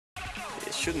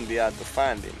It shouldn't be hard to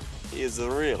find him. He is a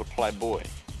real playboy.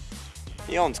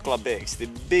 He owns Club X, the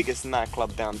biggest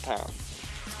nightclub downtown.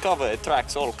 Its cover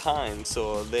attracts all kinds,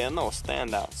 so there are no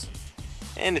standouts.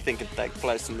 Anything can take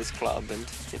place in this club, and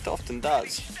it often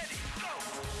does.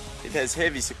 It has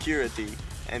heavy security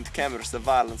and cameras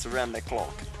surveillance around the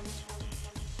clock.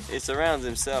 He surrounds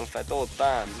himself at all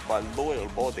times by loyal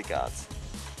bodyguards.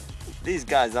 These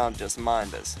guys aren't just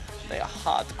minders, they are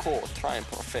hardcore trained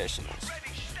professionals.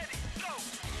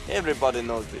 Everybody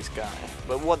knows this guy,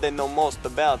 but what they know most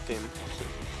about him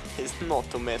is not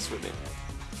to mess with him.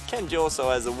 Kenji also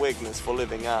has a weakness for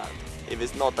living hard. If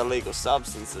it's not illegal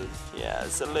substances, yeah,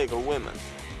 it's illegal women.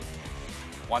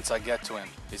 Once I get to him,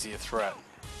 is he a threat?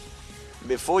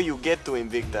 Before you get to him,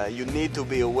 Victor, you need to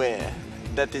be aware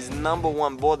that his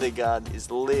 #1 bodyguard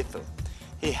is lethal.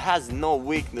 He has no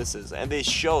weaknesses and he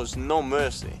shows no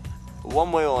mercy.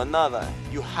 One way or another,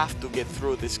 you have to get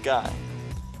through this guy.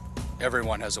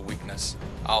 Everyone has a weakness.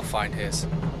 I'll find his.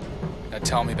 Now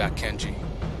tell me about Kenji.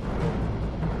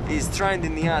 He's trained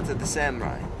in the art of the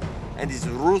samurai, and is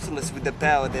ruthless with the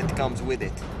power that comes with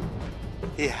it.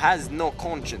 He has no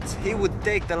conscience. He would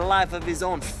take the life of his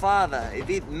own father if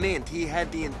it meant he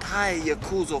had the entire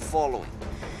Yakuza following.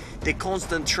 The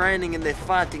constant training and the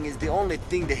fighting is the only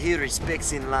thing that he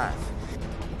respects in life.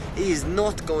 He is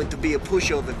not going to be a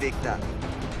pushover, Victor.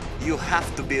 You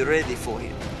have to be ready for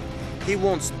him. He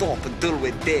won't stop until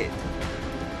we're dead.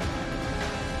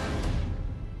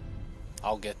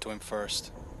 I'll get to him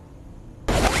first.